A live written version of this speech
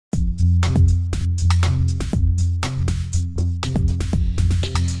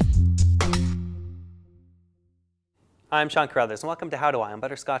I'm Sean Carruthers, and welcome to How Do I on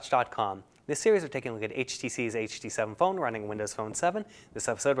Butterscotch.com. In this series, we're taking a look at HTC's HD7 phone running Windows Phone 7. This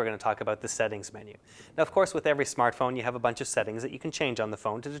episode, we're going to talk about the settings menu. Now, of course, with every smartphone, you have a bunch of settings that you can change on the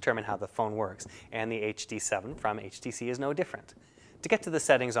phone to determine how the phone works, and the HD7 from HTC is no different. To get to the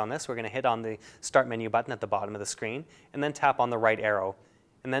settings on this, we're going to hit on the Start menu button at the bottom of the screen, and then tap on the right arrow,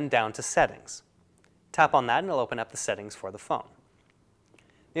 and then down to Settings. Tap on that, and it'll open up the settings for the phone.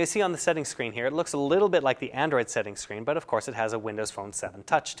 You see on the settings screen here, it looks a little bit like the Android settings screen, but of course it has a Windows Phone 7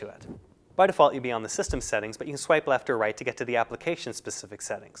 touch to it. By default, you'll be on the system settings, but you can swipe left or right to get to the application-specific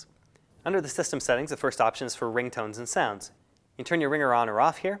settings. Under the system settings, the first option is for ringtones and sounds. You can turn your ringer on or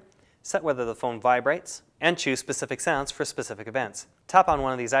off here, set whether the phone vibrates, and choose specific sounds for specific events. Tap on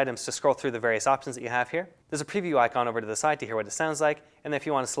one of these items to scroll through the various options that you have here. There's a preview icon over to the side to hear what it sounds like, and if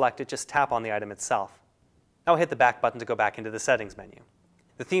you want to select it, just tap on the item itself. Now hit the back button to go back into the settings menu.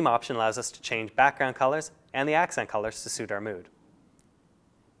 The theme option allows us to change background colors and the accent colors to suit our mood.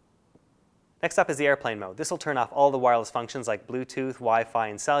 Next up is the airplane mode. This will turn off all the wireless functions like Bluetooth, Wi-Fi,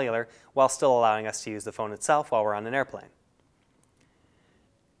 and cellular, while still allowing us to use the phone itself while we're on an airplane.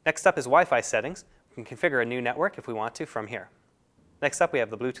 Next up is Wi-Fi settings. We can configure a new network if we want to from here. Next up, we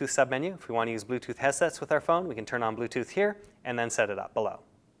have the Bluetooth submenu. If we want to use Bluetooth headsets with our phone, we can turn on Bluetooth here and then set it up below.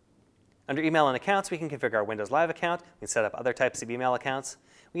 Under email and accounts, we can configure our Windows Live account. We can set up other types of email accounts.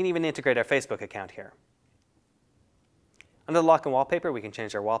 We can even integrate our Facebook account here. Under the lock and wallpaper, we can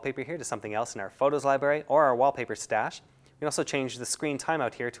change our wallpaper here to something else in our photos library or our wallpaper stash. We can also change the screen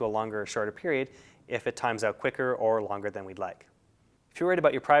timeout here to a longer or shorter period if it times out quicker or longer than we'd like. If you're worried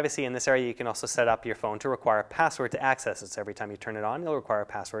about your privacy in this area, you can also set up your phone to require a password to access it. So every time you turn it on, you'll require a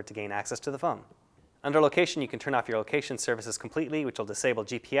password to gain access to the phone. Under location, you can turn off your location services completely, which will disable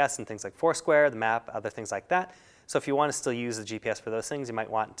GPS and things like Foursquare, the map, other things like that. So if you want to still use the GPS for those things, you might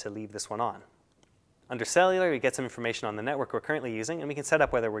want to leave this one on. Under cellular, we get some information on the network we're currently using, and we can set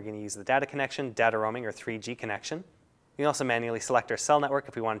up whether we're going to use the data connection, data roaming, or 3G connection. We can also manually select our cell network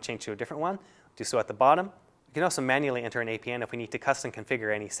if we want to change to a different one. Do so at the bottom. We can also manually enter an APN if we need to custom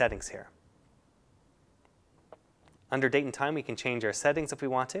configure any settings here. Under date and time, we can change our settings if we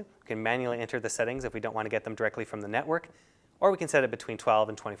want to. We can manually enter the settings if we don't want to get them directly from the network, or we can set it between 12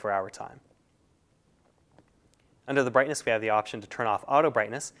 and 24-hour time. Under the brightness, we have the option to turn off auto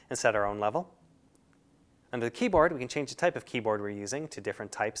brightness and set our own level. Under the keyboard, we can change the type of keyboard we're using to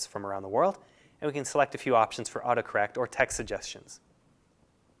different types from around the world, and we can select a few options for autocorrect or text suggestions.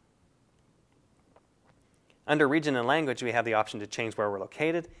 Under region and language, we have the option to change where we're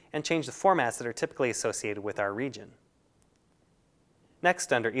located and change the formats that are typically associated with our region.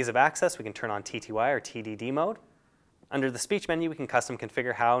 Next, under ease of access, we can turn on TTY or TDD mode. Under the speech menu, we can custom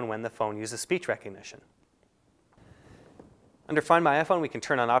configure how and when the phone uses speech recognition. Under Find My iPhone, we can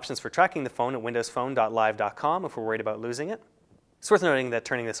turn on options for tracking the phone at windowsphone.live.com if we're worried about losing it. It's worth noting that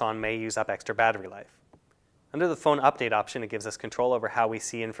turning this on may use up extra battery life. Under the phone update option, it gives us control over how we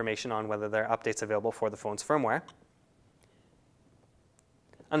see information on whether there are updates available for the phone's firmware.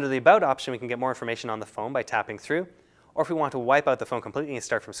 Under the About option, we can get more information on the phone by tapping through, or if we want to wipe out the phone completely and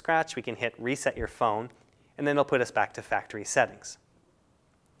start from scratch, we can hit Reset Your Phone, and then it'll put us back to factory settings.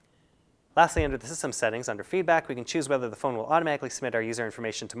 Lastly, under the system settings, under Feedback, we can choose whether the phone will automatically submit our user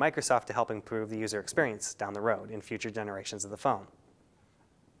information to Microsoft to help improve the user experience down the road in future generations of the phone.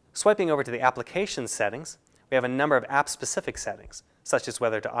 Swiping over to the Applications settings, we have a number of app-specific settings, such as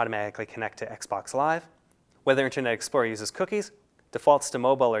whether to automatically connect to Xbox Live, whether Internet Explorer uses cookies, defaults to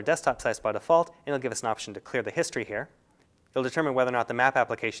mobile or desktop sites by default, and it'll give us an option to clear the history here. It'll determine whether or not the map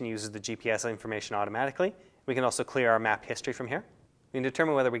application uses the GPS information automatically. We can also clear our map history from here. We can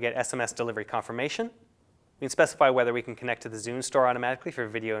determine whether we get SMS delivery confirmation. We can specify whether we can connect to the Zune store automatically for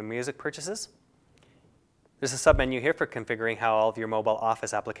video and music purchases. There's a submenu here for configuring how all of your mobile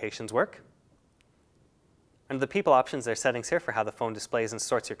office applications work. Under the People options, there are settings here for how the phone displays and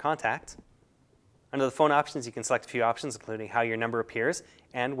sorts your contacts. Under the Phone options, you can select a few options, including how your number appears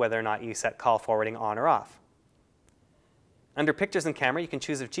and whether or not you set call forwarding on or off. Under Pictures and Camera, you can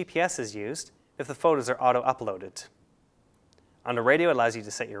choose if GPS is used, if the photos are auto-uploaded. Under Radio, it allows you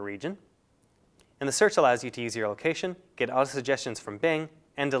to set your region. And the Search allows you to use your location, get auto-suggestions from Bing,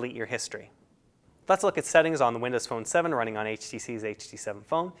 and delete your history. Let's look at settings on the Windows Phone 7 running on HTC's HD7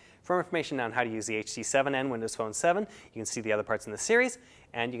 phone. For more information on how to use the HD7 and Windows Phone 7, you can see the other parts in the series,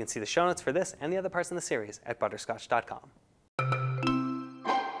 and you can see the show notes for this and the other parts in the series at butterscotch.com.